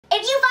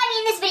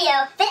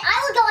video, then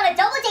I will go on a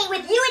double date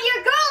with you and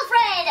your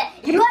girlfriend.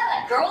 You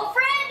have a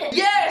girlfriend?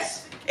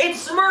 Yes!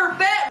 It's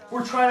Smurfette!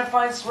 We're trying to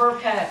find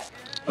Smurfette.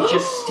 He's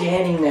just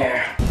standing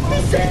there.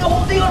 He set the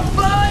whole thing on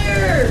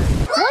fire!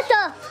 What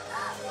the?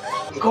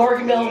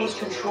 Gargamel was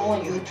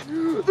controlling you.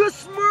 The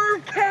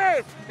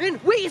Smurfette!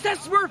 And wait, is that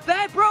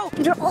Smurfette, bro?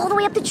 They're all the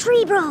way up the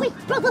tree, bro. Wait,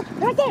 bro, look,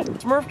 right there.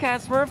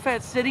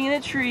 Smurfette sitting in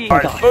a tree.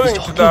 I think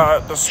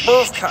the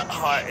Smurfette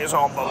hut is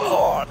on the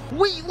lawn.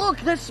 Wait, look,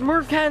 that's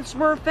Smurfette and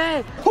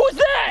Smurfette. Who's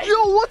that?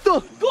 Yo, what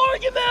the?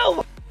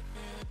 Gargamel!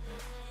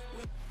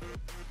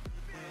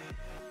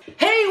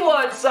 Hey,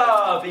 what's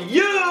up,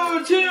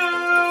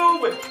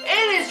 YouTube? And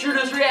it's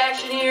Dreactionsyt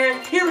Reaction here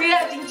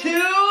reacting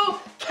to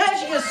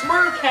catching a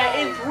Smurfette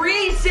in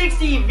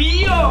 360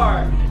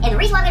 VR. And the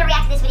reason why I'm gonna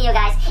react to this video,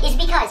 guys, is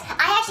because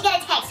I actually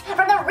got a text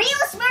from the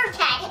real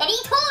Smurfette, and he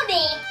told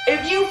me,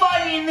 if you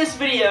find me in this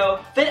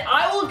video, then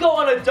I will go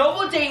on a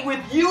double date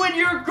with you and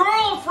your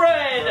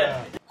girlfriend.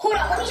 Hold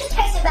on, let me just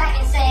text him back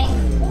and say,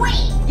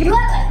 wait, you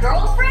have a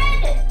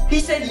girlfriend? He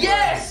said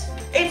yes.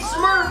 It's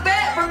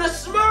Smurfette from the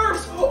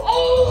Smurfs!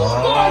 Oh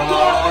my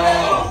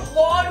god!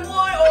 What?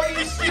 Are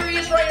you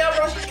serious right now,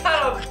 bro? She's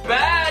kind of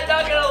bad,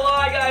 not gonna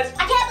lie, guys.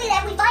 I can't believe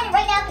that. If we find it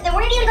right now, then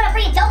we're gonna go on a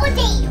free double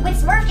date with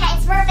Smurfette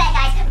and Smurfette,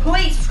 guys.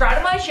 Please subscribe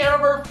to my channel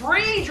for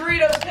free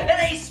Doritos and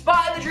a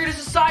spot in the Dorito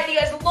Society.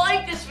 Guys,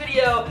 like this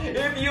video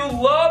if you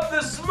love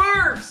the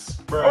Smurfs.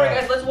 Alright,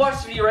 guys, let's watch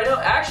this video right now.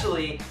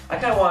 Actually, I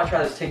kind of want to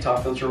try this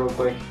TikTok filter real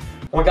quick.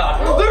 Oh my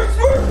god, there's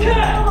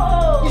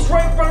Smurfette! He's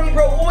right in front of me,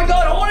 bro. Oh my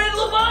god, I want to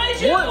look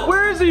behind you! What?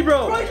 Where is he,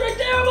 bro? Right there,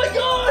 oh my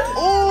god!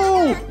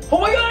 Oh!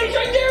 Oh my god, he's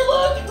right there,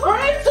 look!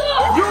 Right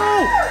up!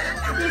 Yo!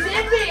 He's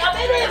in me, I'm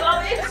in him,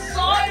 I'm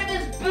inside of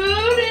his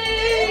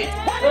booty!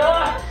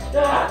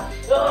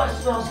 It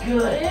smells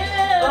good.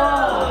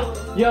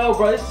 Yo,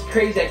 bro, this is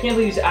crazy. I can't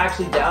believe he's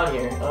actually down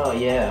here. Oh,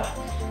 yeah.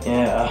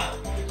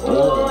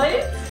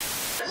 What?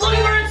 Look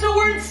at her, so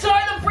we're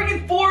inside the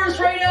freaking forest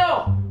right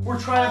now! We're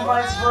trying to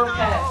find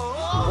Smurfette.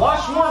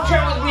 Watch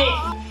Smurfette with me.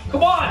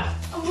 Come on.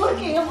 I'm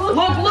looking. Look.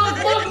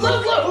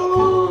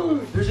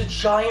 There's a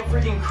giant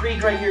freaking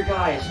creek right here,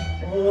 guys.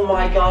 Oh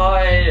my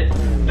god.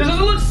 This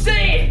doesn't look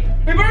safe.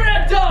 We better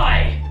not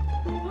die.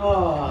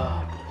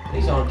 Oh,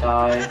 please don't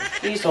die.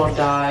 Please don't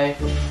die.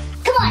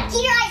 Come on,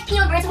 keep your eyes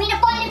peeled, Bruce. We need to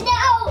find him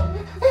now.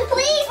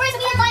 Please, Bruce, we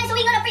need to find him so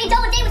we can go on a free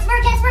double date with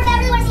Smurfette. I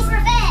really want to see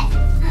Smurfette.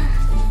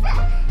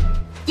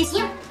 Do you see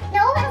him?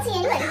 No, I don't see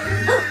anyone.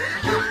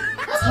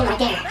 He's right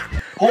there.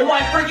 Oh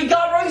my freaking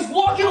god, bro, he's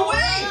walking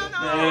away!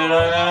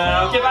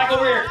 No, get back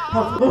over here!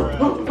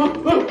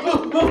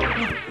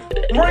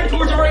 I'm running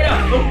towards him right now!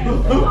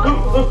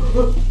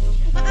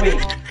 Wait,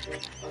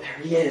 there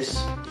he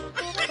is.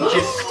 He's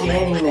just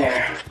standing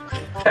there.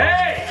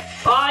 Hey!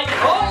 I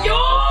caught you!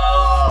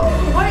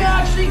 I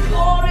actually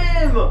caught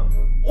him!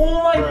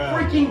 Oh my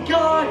freaking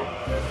god!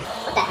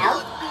 What the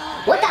hell?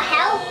 What the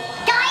hell?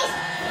 Guys!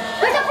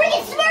 There's a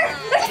freaking Smurf!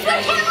 There's a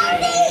Smurfette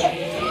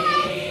army!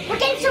 We're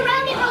getting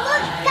surrounded, bro,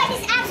 look! Guys, this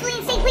is absolutely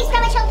insane. Please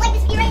grab my show, like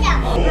this video right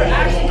now. They're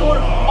actually going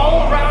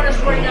all around us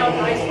right now,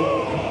 guys.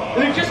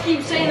 And they just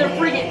keep saying their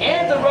freaking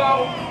anthem,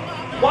 bro.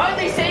 Why are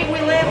they saying we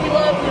live, we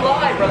love, we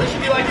lie, bro? They should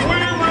be like, we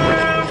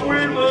live,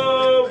 we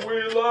love,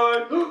 we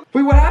lie.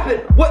 Wait, what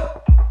happened?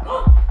 What?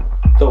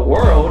 The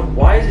world?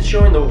 Why is it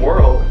showing the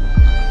world?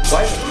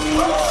 Why is it...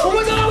 Oh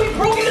my god, we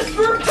broke into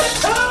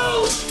Smurfette's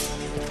house!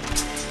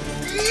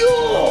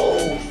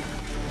 Yo!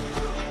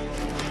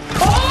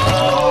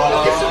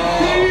 Oh,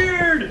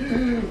 disappeared!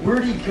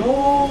 Where'd he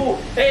go?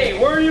 Hey,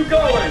 where are you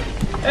going?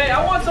 Hey,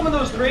 I want some of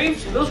those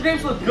grapes. Those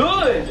grapes look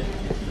good.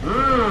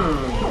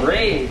 Mmm,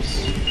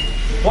 grapes.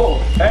 Whoa,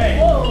 hey.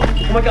 Whoa.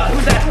 Oh my god,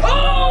 who's that?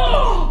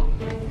 Oh!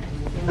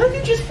 How did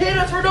you just hit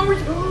us for no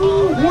reason?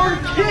 We're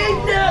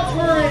kidnapped,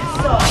 we're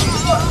inside.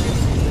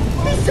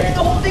 They set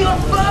the whole thing on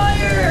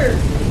fire!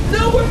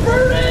 No, we're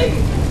burning!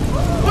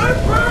 We're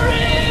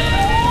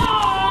burning!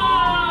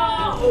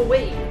 Oh,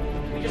 wait.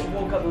 We just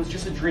woke up. It was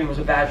just a dream. It was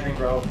a bad dream,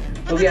 bro.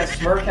 But we have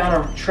Smurf on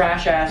our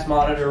trash-ass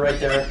monitor right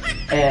there.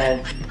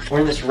 And we're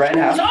in this red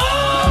house.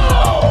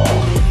 Oh!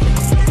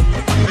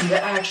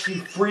 That actually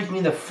freaked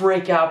me the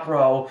freak out,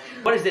 bro.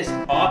 What is this?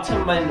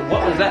 Autumn and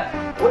what was that?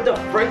 What the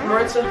frick,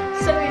 Maritza?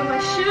 Something on my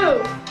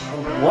shoe.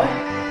 What?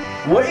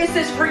 What is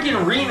this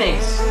freaking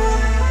remix?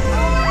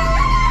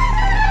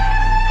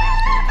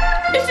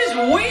 This is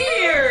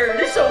weird.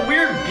 This is a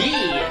weird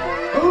beat.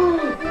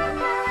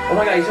 Oh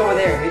my god, he's over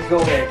there. He's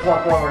over there. Come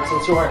on, Maritza.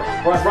 Let's go run.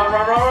 Run. What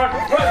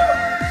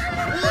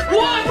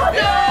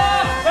the?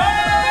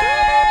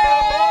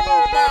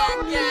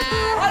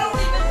 I don't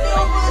even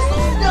know, bro. This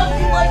looks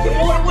nothing like it.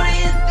 What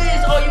is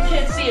this? Oh, you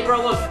can't see it, bro.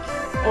 Look.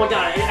 Oh my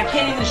god, I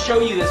can't even show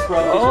you this, bro.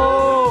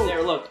 Oh.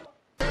 There, look.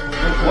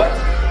 What?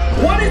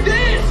 What is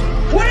this?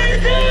 What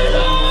is this?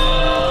 Oh!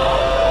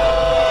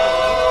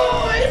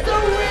 It's a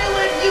real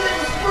human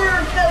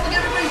Smurf. Look,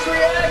 everybody's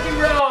reacting,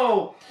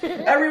 bro.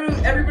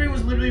 Everybody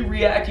was literally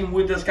reacting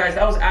with us, guys.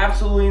 That was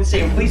absolutely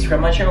insane. Please subscribe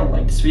to my channel,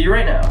 like this video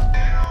right now.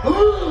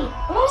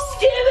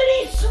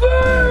 Skibbity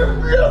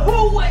Smurf!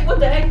 No, wait, what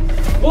the heck?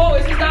 Whoa,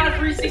 is this not a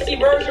 360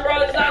 version,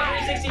 bro? It's not a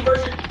 360 version.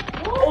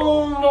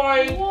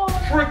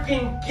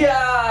 freaking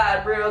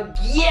god, bro.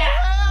 Yeah.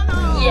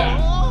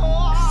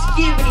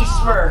 Skibidi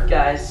Smurf,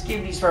 guys.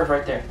 Skibidi Smurf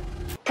right there.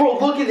 Bro,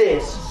 look at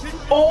this.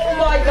 Oh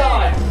my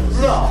god.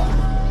 No.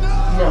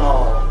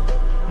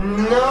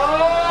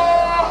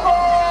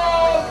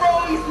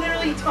 Bro, he's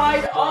literally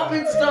tied up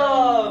and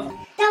stuff.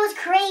 That was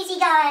crazy,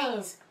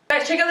 guys.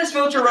 Guys, check out this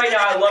filter right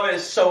now. I love it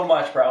so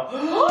much, bro.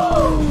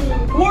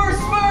 We're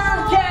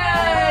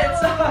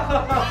Smurfettes!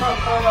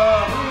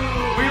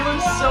 We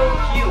look so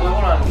cute. Wait,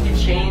 hold on. We can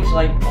change,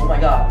 like, oh my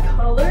god.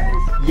 Colors?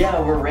 Yeah,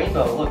 we're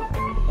rainbow. Look.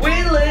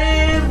 We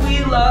live,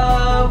 we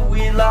love,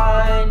 we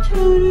lie.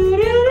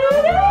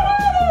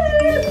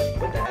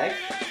 What the heck?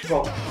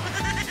 Bro,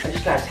 I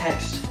just got a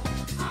text.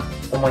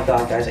 Oh my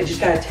god, guys. I just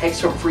got a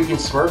text from freaking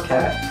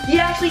Smurfette. He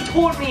actually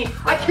told me.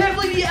 I can't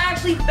believe he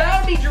actually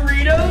found me,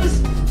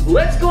 Doritos.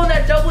 Let's go on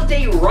that double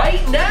date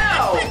right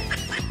now.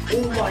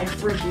 Oh my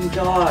freaking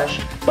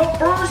gosh. But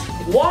first,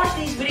 watch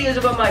these videos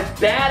about my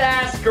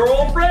badass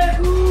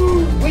girlfriend.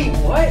 Wait,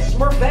 what?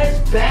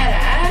 Smurfette's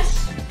badass?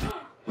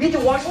 We have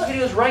to watch these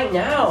videos right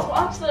now.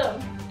 Watch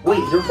them.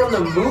 Wait, they're from the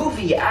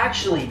movie,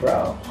 actually,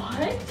 bro.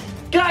 What?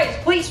 Guys,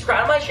 please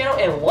subscribe to my channel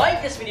and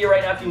like this video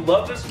right now if you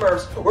love the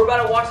Smurfs. We're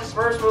about to watch the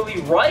Smurfs movie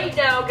right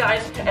now,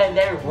 guys. And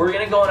then we're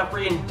going to go on a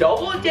freaking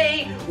double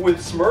date with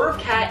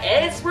Smurfette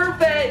and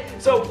Smurfette.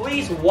 So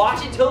please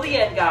watch it till the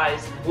end,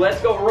 guys. Let's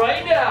go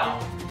right now.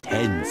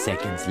 10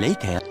 seconds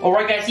later.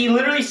 Alright, guys, he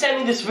literally sent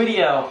me this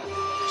video.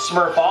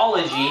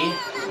 Smurfology.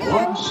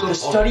 The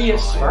study of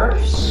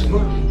Smurfs.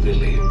 Smurf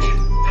village.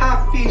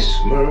 Happy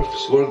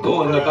Smurfs were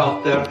going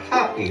about their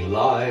happy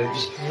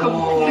lives,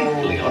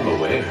 completely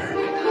unaware.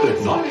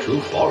 They're not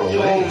too far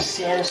away.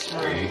 Santa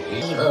Smurf.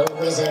 Evil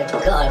wizard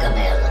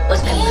Gargamel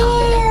was concocting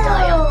a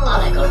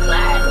diabolical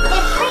plan.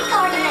 It's free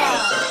Gargamel.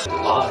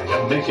 I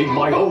am making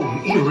my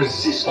own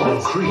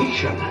irresistible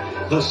creation,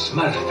 the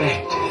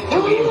Smurfette, to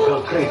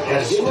infiltrate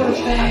their village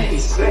and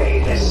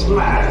betray the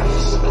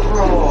Smurfs.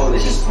 Bro,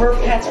 this is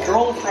Smurfette's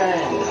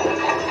girlfriend.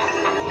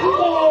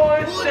 Oh,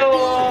 it's so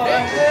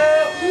awesome.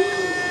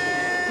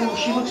 Oh,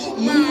 she looks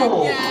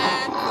evil.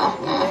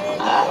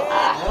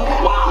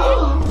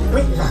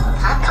 With love,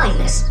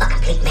 kindness, a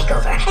complete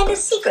makeover, and a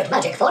secret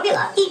magic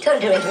formula, he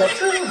turned her into a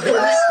true blue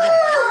Smurf.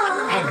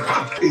 And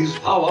that Is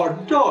how our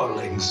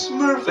darling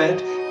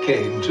Smurfette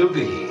came to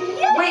be.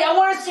 Wait, I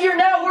want to see her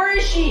now. Where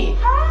is she?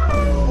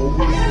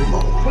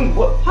 Wait,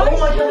 what? Oh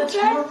my god, it's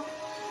her.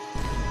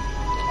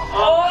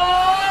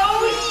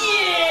 Oh,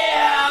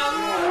 yeah!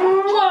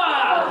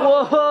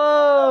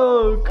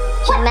 Whoa!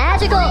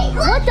 Magical.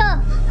 What the?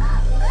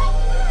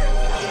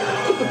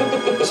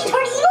 She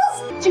turned evil?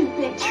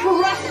 Stupid,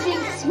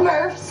 trusting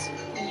Smurfs.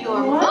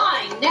 You're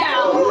mine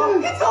now.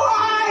 It's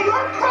alive!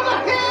 I'm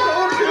coming here!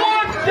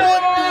 What the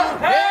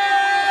hell?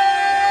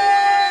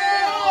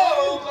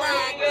 Oh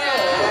my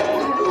god!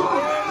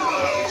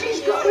 She's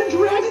got a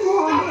dragon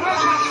one!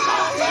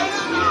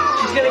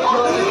 She's gonna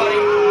kill everybody.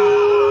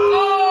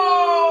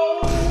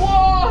 Oh,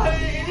 what?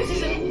 This is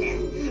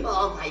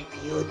Oh, my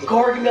beautiful.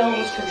 Gargamel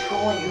was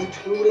controlling you.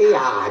 Truly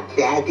are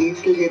Daddy's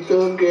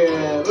little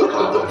girl.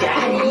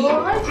 Daddy?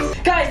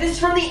 Guys, this is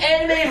from the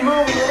animated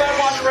movie. We're about to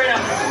watch it right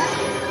now.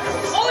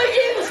 Oh, he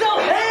gave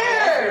himself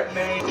hair!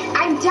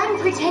 I'm done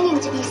pretending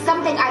to be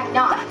something I'm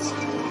not.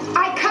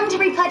 I come to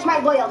repledge my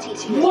loyalty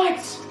to you.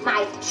 What?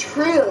 My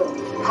true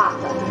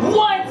Papa.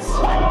 What?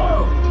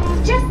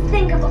 Just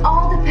think of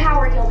all the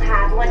power you'll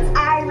have once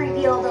I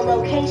reveal the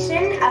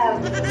location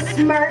of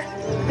Smurf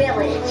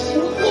Village.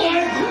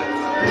 What?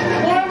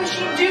 Why would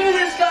she do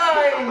this,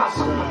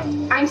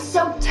 guys? I'm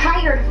so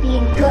tired of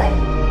being good.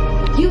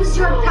 Use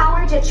your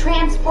power to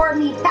transform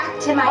me back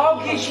to my How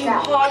could evil she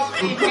self.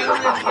 possibly do this,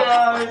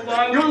 guys?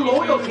 Why would Your she do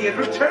loyalty had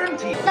returned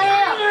to you. No. Aw,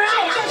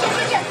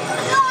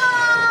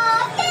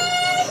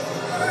 man.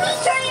 He's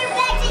turning her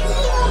back to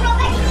evil, bro.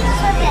 Back to evil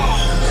Smurfette.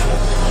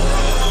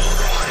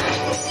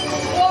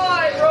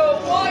 Why, bro?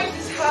 Why is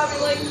this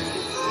happening? Like,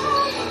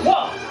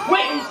 whoa,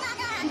 wait!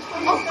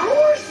 Of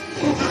course!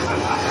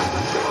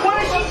 What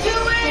is she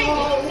doing?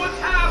 Oh, what's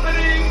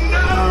happening? No!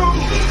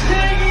 She's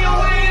taking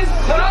away his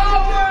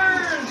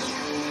powers!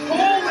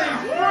 Holy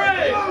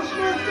frick!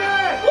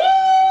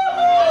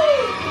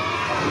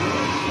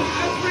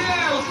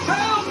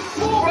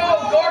 Bro,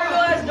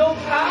 Gargamel has no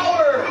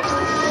power!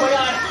 Oh my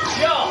god,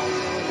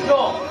 no!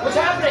 What's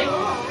happening?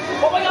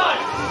 Oh my god!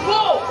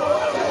 Whoa!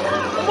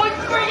 What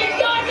freaking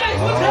god, guys?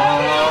 What's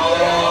happening?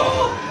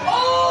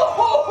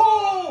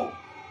 Oh!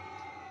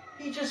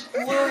 He just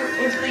flew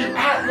into the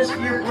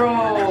atmosphere,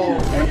 bro!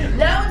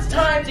 Now it's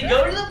time to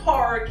go to the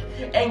park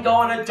and go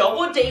on a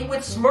double date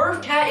with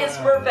Smurfette and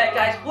Smurfette,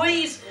 guys,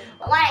 please!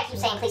 Why do I keep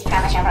saying please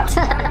subscribe to my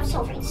channel, bro? I'm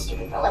so freaking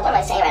stupid, bro. Like, what am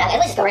I saying right now? Okay,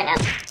 let's just go right now.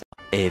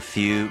 A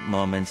few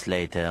moments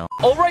later.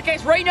 Alright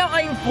guys, right now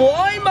I am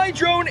flying my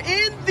drone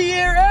in the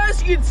air,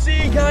 as you can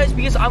see, guys,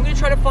 because I'm gonna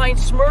try to find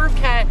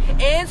Smurfette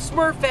and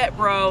Smurfette,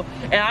 bro.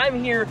 And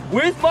I'm here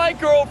with my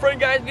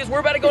girlfriend, guys, because we're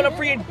about to go on a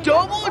freaking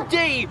double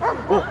date.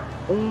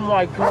 Oh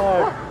my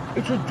god,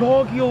 it's a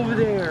doggy over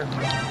there.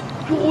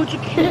 god, it's a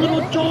cute little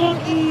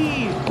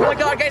doggy. Oh my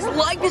god, guys,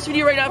 like this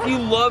video right now if you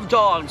love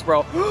dogs,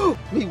 bro.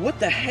 Wait, what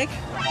the heck?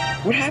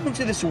 What happened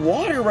to this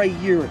water right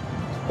here?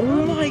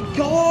 Oh my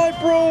god,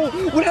 bro.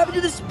 What happened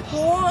to this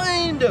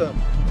pond?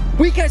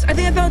 Wait, guys, I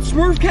think I found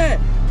Smurfette.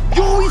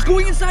 Yo, he's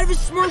going inside of his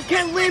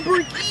Smurfette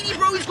Lamborghini,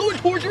 bro. He's going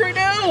towards it right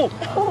now.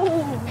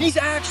 Oh, he's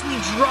actually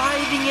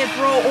driving it,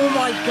 bro. Oh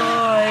my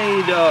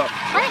god.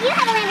 Why don't you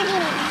have a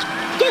Lamborghini?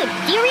 Dude,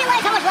 do you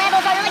realize how much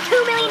Lambos are? They're like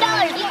 $2 million.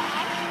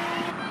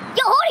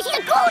 Yo, Hoda, she's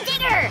a gold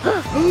digger.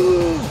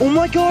 Oh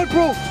my god,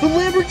 bro. The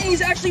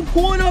Lamborghini's actually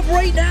pulling up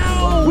right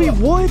now. Wait,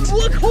 what?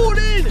 Look,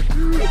 Holden.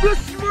 The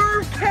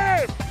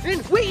Smurfette.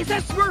 And wait, is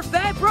that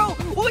Smurfette, bro?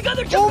 Oh my god,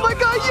 they're jumping. Oh my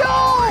god, yo.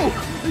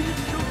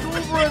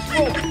 Over us,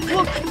 bro.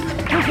 Look,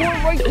 they're going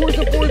right towards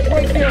the forest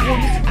right there, bro.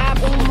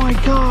 Oh my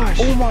gosh.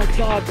 Oh my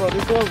god, bro.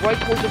 They're going right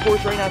towards the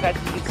forest right now, guys.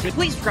 You can see.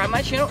 Please subscribe to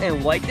my channel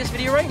and like this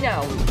video right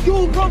now.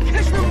 Yo, bro,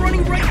 catch them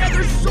running right now.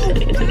 They're so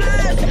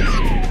fast.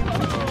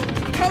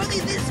 How are they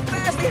this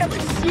fast? They have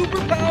like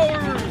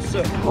superpowers.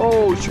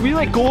 Oh, should we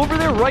like go over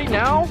there right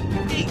now?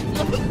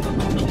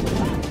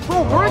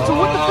 Bro, Brunson,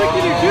 what the frick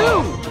did you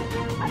do?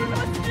 I don't know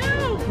what to do.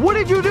 What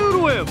did you do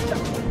to him?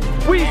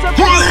 Wait, is that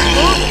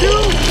Smurf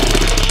dude?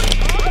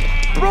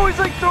 Bro, he's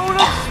like throwing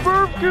up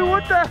Smurf goo,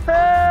 what the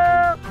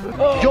hell?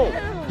 Oh. Yo,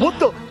 what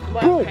the?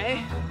 Bro,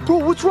 okay? Bro,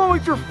 what's wrong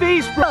with your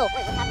face, bro?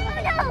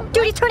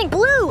 Dude, he's turning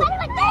blue.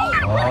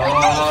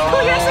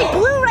 Oh, you're actually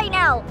blue right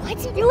now.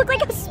 What? You look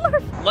like a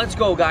Smurf. Let's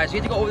go, guys. We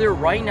have to go over there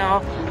right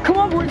now. Come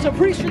on, boys. I'm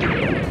pretty sure.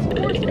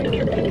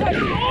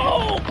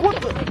 Oh, what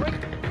the?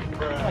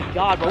 Oh my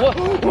god, bro. What?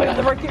 Oh my god,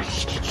 they're right there.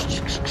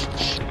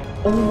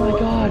 Oh my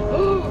god.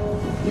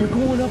 They're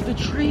going up the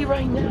tree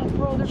right now,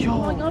 bro. They're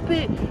going up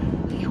it.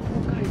 Yo,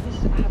 guys, this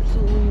is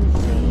absolutely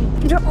insane.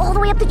 They're all the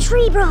way up the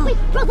tree, bro. Wait,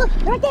 bro, look,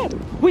 they're right there.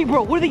 Wait,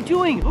 bro, what are they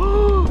doing?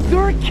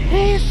 They're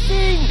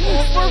kissing.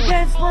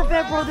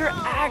 Smurfette, bro. They're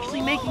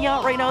actually making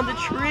out right now in the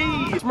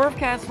tree.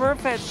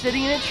 Smurfette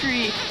sitting in a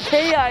tree.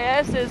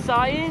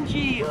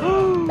 K-I-S-S-I-N-G.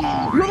 Yo,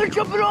 they're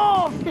jumping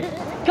off.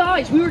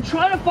 Guys, we were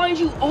trying to find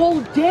you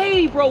all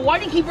day, bro. Why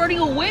do you keep running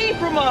away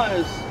from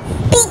us?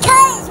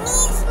 Because me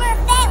and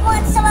Smurfette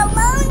want some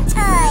alone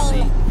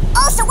time.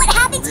 Also, what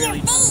happened to your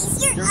face?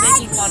 You're ugly.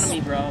 Making fun of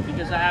me, bro,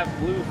 because I have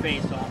blue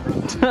face on, bro.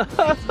 It's your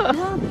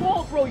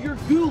fault, bro. Your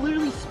goo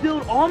literally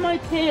spilled on my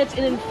pants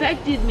and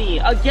infected me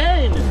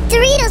again.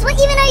 Doritos, what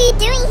even are you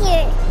doing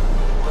here?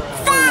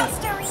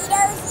 Fast,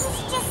 Doritos. You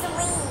should just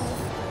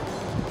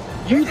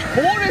leave. You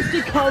told us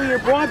to come here,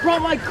 bro. I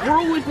brought my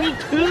girl with me,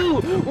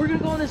 too. We're gonna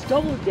go on this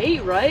double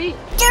date, right?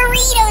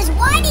 Doritos,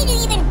 why did you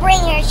even bring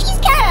her? She's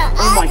kinda ugly.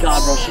 Oh my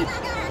god, bro.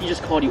 She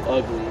just called you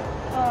ugly.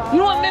 You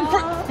know what, man?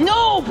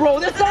 No, bro,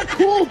 that's not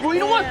cool, bro. You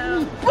know what?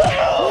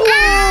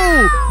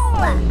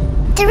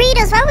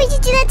 Doritos, why would you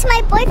do that to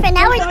my boyfriend?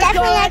 Now we're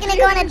definitely not gonna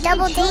go on a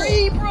double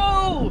date.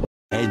 Bro.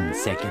 10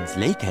 seconds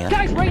later.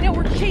 Guys, right now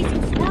we're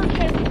chasing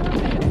Smurfette.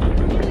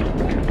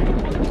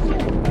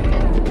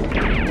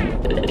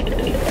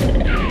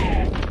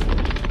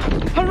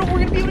 I don't know if we're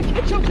gonna be able to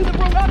catch up to them,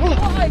 bro. Not gonna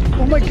lie.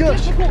 Oh my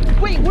gosh.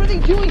 Wait, what are they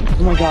doing?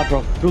 Oh my god,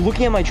 bro. They're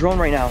looking at my drone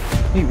right now.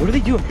 Wait, what are they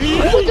doing?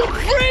 What the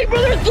frick,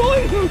 bro? They're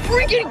throwing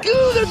freaking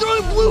goo. They're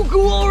throwing blue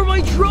goo all over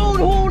my drone,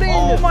 Holden.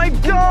 Oh my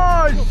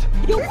gosh.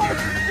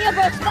 Yeah,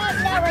 bro, spot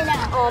it out right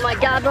now. Oh my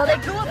god, bro. They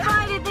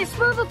glitchified it. They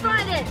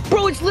Smurfified it.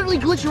 Bro, it's literally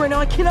glitching right now.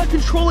 I cannot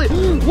control it.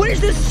 What is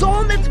this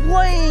song that's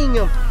playing?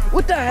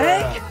 What the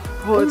heck?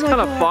 Well, it's kind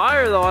of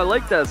fire, though. I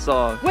like that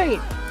song. Wait.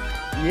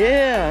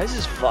 Yeah, this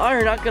is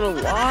fire, not gonna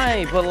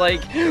lie, but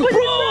like,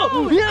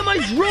 bro, yeah, my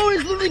drone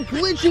is literally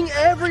glitching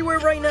everywhere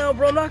right now,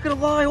 bro, I'm not gonna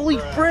lie, holy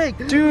frick.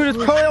 Dude, it's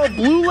probably all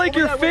blue like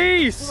your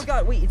face. Oh my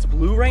god, wait, it's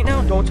blue right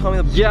now? Don't tell me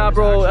the blue. Yeah,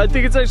 bro, I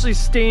think it's actually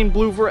stained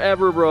blue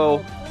forever, bro.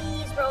 Oh,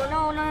 please, bro,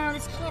 no,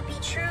 this can't be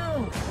true.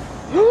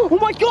 Oh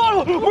my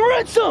god,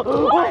 Maritza!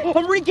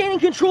 I'm regaining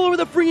control over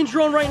the freaking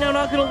drone right now,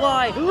 not gonna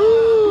lie.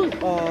 Wait,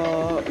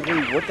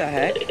 what the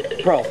heck?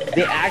 Bro,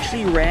 they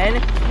actually ran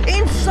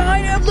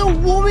inside of the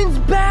woman's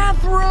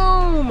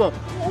bathroom! Oh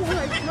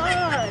my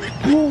god!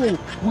 Bro,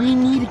 we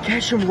need to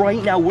catch them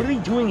right now. What are they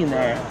doing in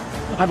there?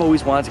 I've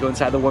always wanted to go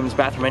inside the women's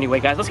bathroom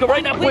anyway, guys. Let's go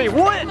right now, please. Wait,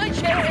 what? My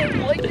channel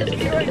and like this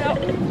video right now.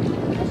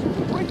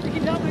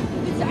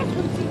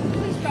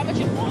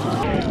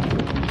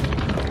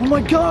 Oh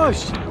my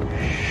gosh!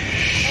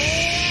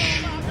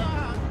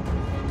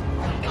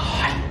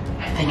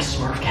 I think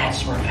Smurfette and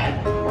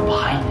Smurfette are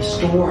behind this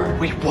door.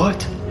 Wait,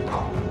 what?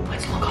 Bro,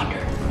 let's look under.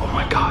 Oh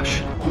my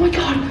gosh. Oh my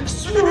god,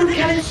 Smurfette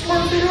and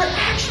Smurfette are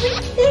actually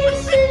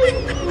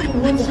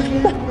kissing! Once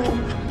again, bro,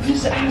 this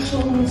is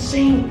absolutely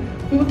insane.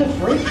 Wait, what the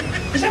frick?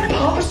 Is that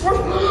Papa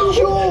Smurf?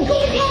 Yo!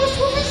 Papa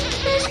Smurf is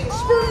kissing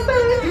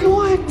Smurfette!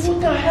 What? What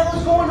the hell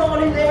is going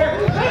on in there?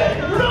 Hey,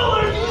 we're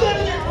not gonna do that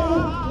in there!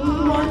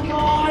 Oh my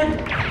god!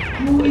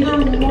 Dude,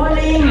 they're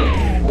running!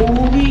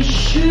 Holy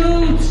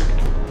shoot!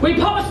 Wait,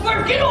 Papa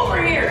Smurf, get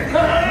over here!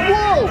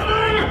 Whoa!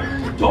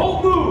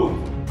 Don't move!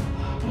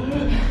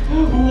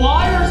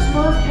 Why are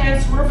Smurfette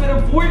and Smurfette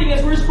avoiding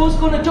us? We're supposed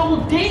to go on a double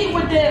date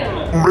with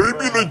them.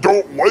 Maybe they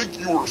don't like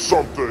you or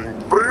something.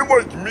 They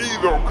like me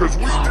though, cause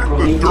we did Bro,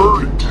 the they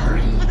dirty. did the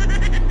dirty.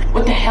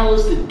 What the hell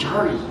is the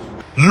dirty?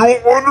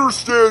 You'll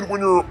understand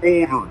when you're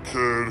older,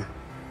 kid.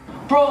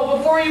 Bro,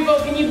 before you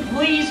go, can you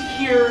please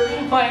cure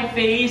my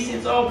face?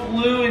 It's all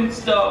blue and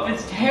stuff.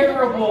 It's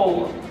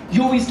terrible.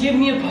 You always give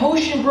me a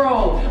potion,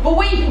 bro. But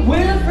wait,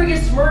 where the frick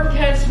is Smurfette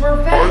and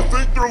Smurfette? I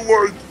think they're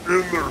like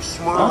in their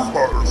Smurf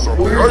hut or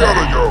something. Where's I gotta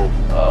that?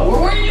 go.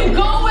 Where are you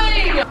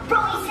going? Bro,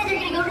 he said they're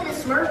gonna go to the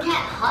Smurfette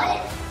hut?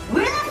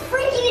 Where the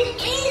freak even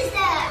is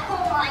that?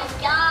 Oh my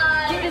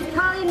god. Dude, it's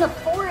probably in the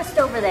forest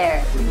over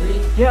there.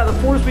 Yeah, the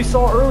forest we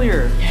saw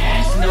earlier.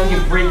 Yes, now we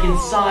can break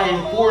inside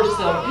and force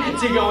them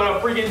to go on a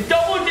freaking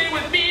double date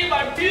with me and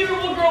my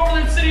beautiful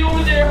girlfriend that's sitting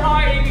over there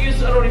hiding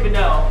because I don't even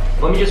know.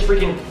 Let me just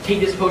freaking take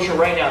this potion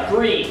right now.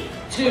 3,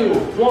 2,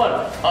 1.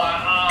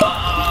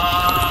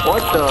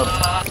 What the?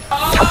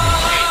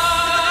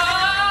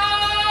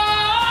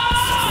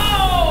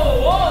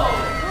 Whoa!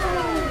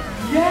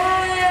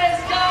 Yes,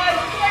 guys,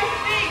 my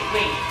feet.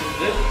 Wait, is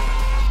this?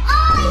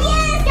 Oh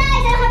yes, guys! I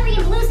don't have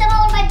freaking blue stuff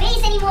all over my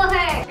face anymore.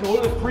 Go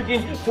to the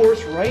freaking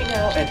forest right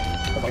now and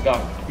oh my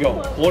god,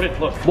 yo,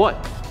 look. What?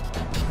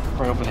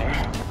 Right over there.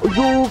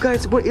 Yo,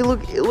 guys, look at one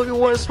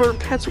of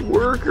Smurfette's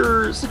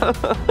workers.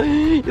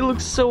 He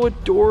looks so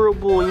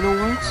adorable. You know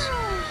what?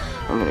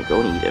 I'm gonna go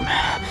and eat him.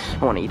 I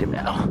want to eat him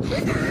now.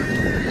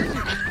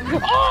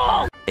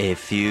 Oh! A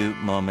few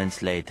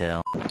moments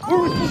later.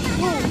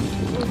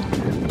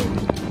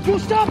 Yo,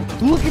 stop!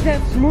 Look at that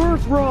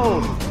Smurf,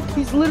 bro.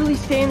 He's literally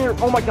standing there.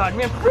 Oh my god,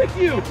 man, frick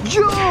you!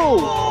 Yo!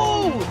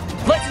 Oh!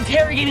 Let's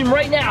interrogate him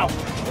right now.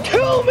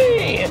 Tell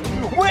me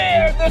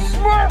where the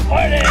Smurf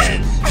hut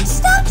is!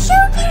 Stop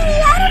shooting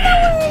me! I don't know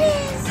where it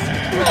is!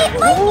 It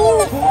might be in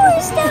the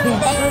forest down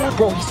there!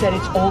 Bro, he said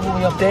it's all the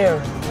way up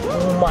there.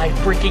 Oh my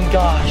freaking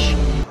gosh.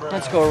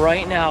 Let's go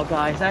right now,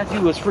 guys. That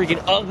dude was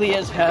freaking ugly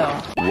as hell.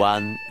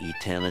 One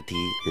eternity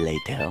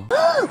later.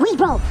 Wait,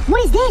 bro,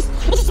 what is this?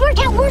 It's a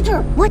Smurfette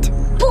worker! What?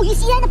 Bro, you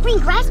see that in the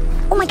freaking grass?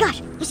 Oh my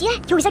gosh, you see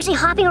that? Yo, he's actually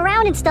hopping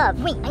around and stuff.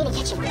 Wait, I need to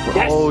catch him.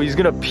 Yes. Oh, he's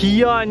gonna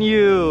pee on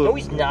you. No,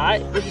 he's not.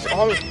 He's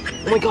on me.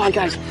 Oh my god,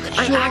 guys.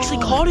 I actually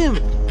caught him.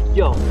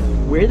 Yo,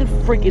 where the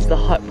frick is the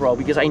hut, bro?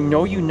 Because I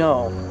know you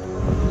know.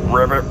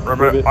 Ribbit.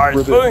 I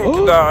think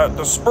that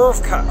the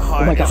Smurfette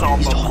hut is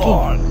on the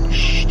pond.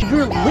 Shh,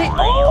 you're lit.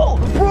 Oh,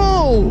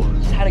 bro.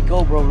 Just had to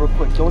go, bro, real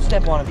quick. Don't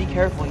step on it. Be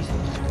careful.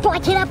 Bro, I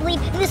cannot believe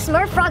the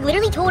Smurf frog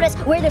literally told us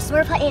where the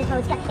Smurf hut is.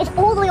 It's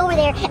all the way over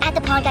there at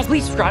the pond, guys.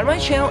 Please subscribe to my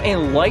channel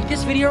and like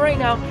this video right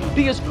now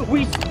because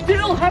we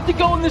still have to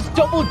go on this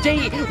double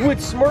date with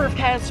Smurfette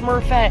and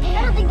Smurfette.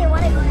 I don't think they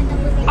want to go on a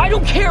double date. I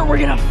don't care. We're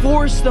gonna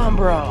force them,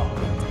 bro.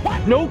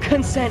 No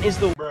consent is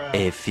the.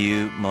 A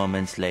few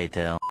moments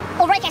later.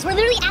 Alright, guys, we're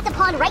literally at the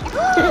pond right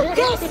now.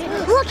 This,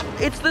 look.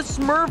 It's the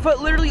Smurf hut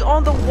literally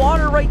on the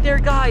water right there,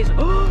 guys.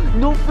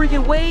 No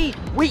freaking way.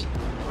 Wait,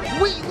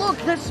 look,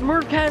 that's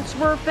Smurfette and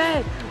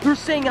Smurfette. They're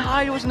saying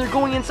hi to us and they're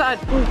going inside.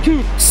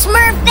 Dude,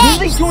 Smurfette,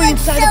 they you going look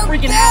inside so the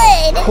freaking good.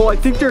 house. Oh, I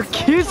think they're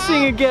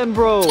kissing again,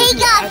 bro.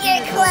 Take off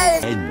your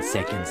clothes. 10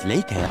 seconds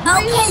later.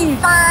 Okay,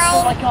 fine.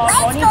 Oh my god,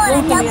 Let's go on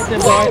a double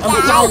date,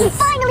 guys.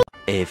 Finally.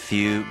 A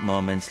few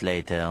moments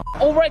later.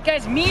 Alright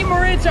guys, me and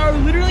Maritza are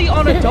literally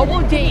on a double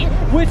date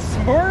with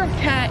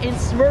Smurfette and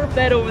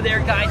Smurfette over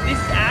there, guys. This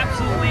is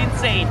absolutely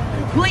insane.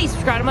 Please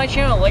subscribe to my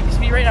channel, like this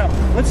video right now.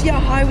 Let's see how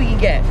high we can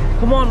get.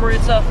 Come on,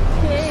 Maritza.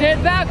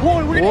 Stand back,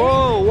 hold on, we're gonna...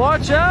 Whoa,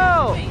 watch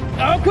out.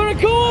 I'm gonna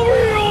go over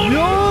here.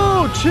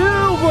 Yo,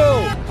 chill,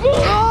 bro.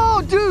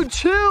 Oh, dude,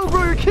 chill,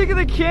 bro. You're kicking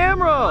the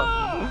camera.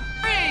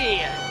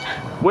 3,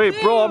 Wait,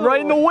 bro, I'm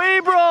right in the way,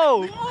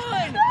 bro. 1.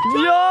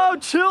 Yo,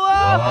 chill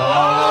out.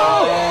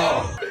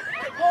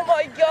 Oh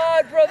my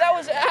god, bro, that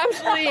was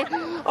absolutely...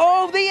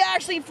 Oh, they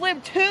actually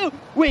flipped too.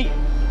 Wait.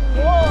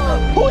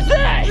 Who's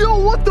that? Yo,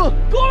 what the?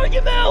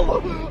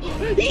 Gargamel!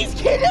 He's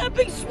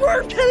kidnapping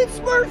Smurfette and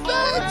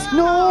Smurfette!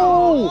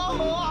 No!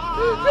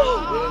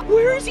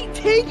 Where is he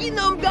taking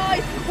them,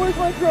 guys? Where's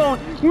my drone?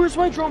 Where's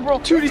my drone, bro?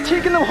 Dude, he's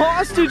taking them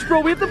hostage, bro.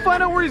 We have to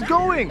find out where he's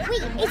going.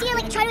 Wait, is he gonna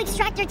like try to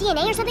extract their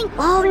DNA or something?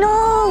 Oh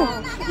no!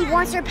 He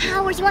wants their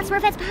powers. He wants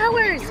Smurfette's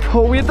powers.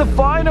 Oh, we have to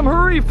find him.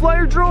 Hurry, fly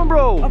your drone,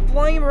 bro. I'm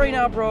flying him right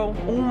now, bro.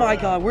 Oh my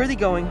god, where are they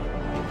going?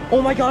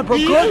 Oh my god, bro,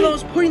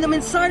 Gargamel's putting them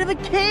inside of a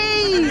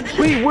cage!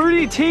 Wait, where did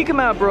he take him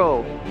at,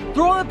 bro?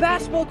 They're on the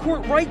basketball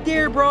court right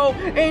there, bro,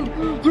 and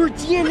their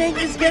DNA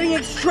is getting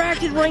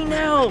extracted right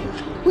now.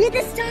 We have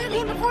to stop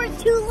him before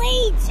it's too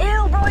late.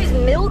 Ew, bro, he's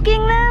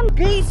milking them?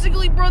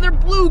 Basically, bro, their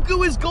blue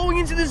goo is going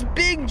into this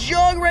big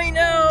jug right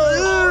now.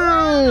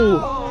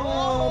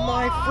 Oh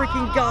my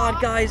freaking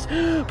god, guys.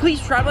 Please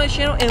subscribe to my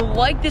channel and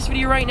like this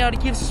video right now to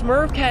give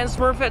Smurfette and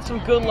Smurfette some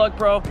good luck,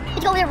 bro.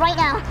 Let's go there right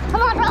now.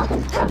 Come on, bro.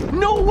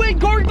 No way,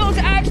 Gargamel's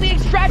actually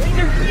extracting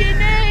their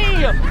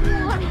DNA.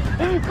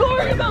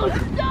 Gargamel,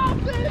 stop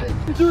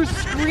it. They're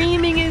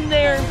screaming in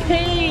there in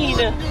pain.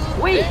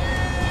 Wait,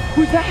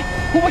 who's that?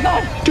 Oh my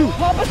god, dude,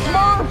 Papa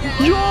Smurf.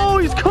 Yo,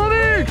 he's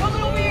coming.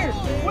 Coming over here.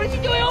 What is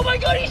he doing? Oh my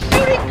god, he's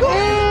shooting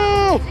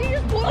guns! He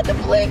just pulled out the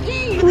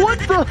blinky! What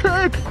the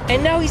heck?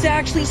 And now he's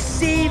actually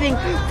saving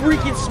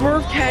freaking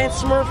Smurfette and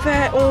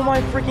Smurfette. Oh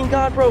my freaking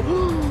god, bro.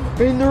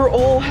 And they're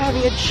all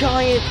having a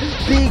giant,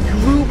 big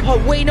group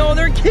hug. Wait, no,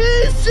 they're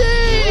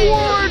kissing!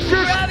 What?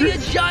 They're having a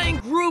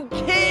giant group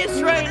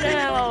kiss right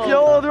now!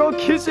 Yo, they're all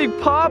kissing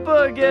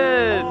Papa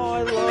again! Oh,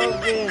 I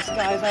love this,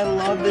 guys. I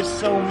love this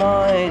so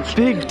much.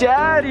 Big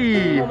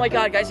Daddy! Oh my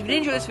god, guys, if you did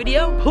enjoy this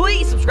video,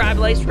 please subscribe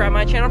to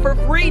my channel for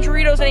free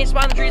Doritos and a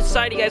spot in the Dreactionsyt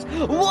Society, guys.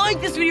 Like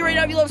this video right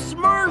now if you love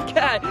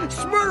Smurfette,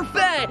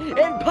 Smurfette,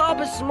 and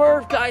Papa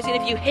Smurf, guys. And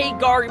if you hate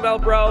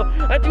Gargamel, bro,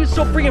 that dude's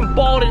so freaking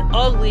bald and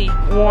ugly.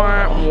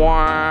 Wah,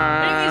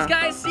 wah. Anyways,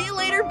 guys, see you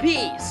later.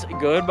 Peace.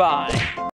 Goodbye.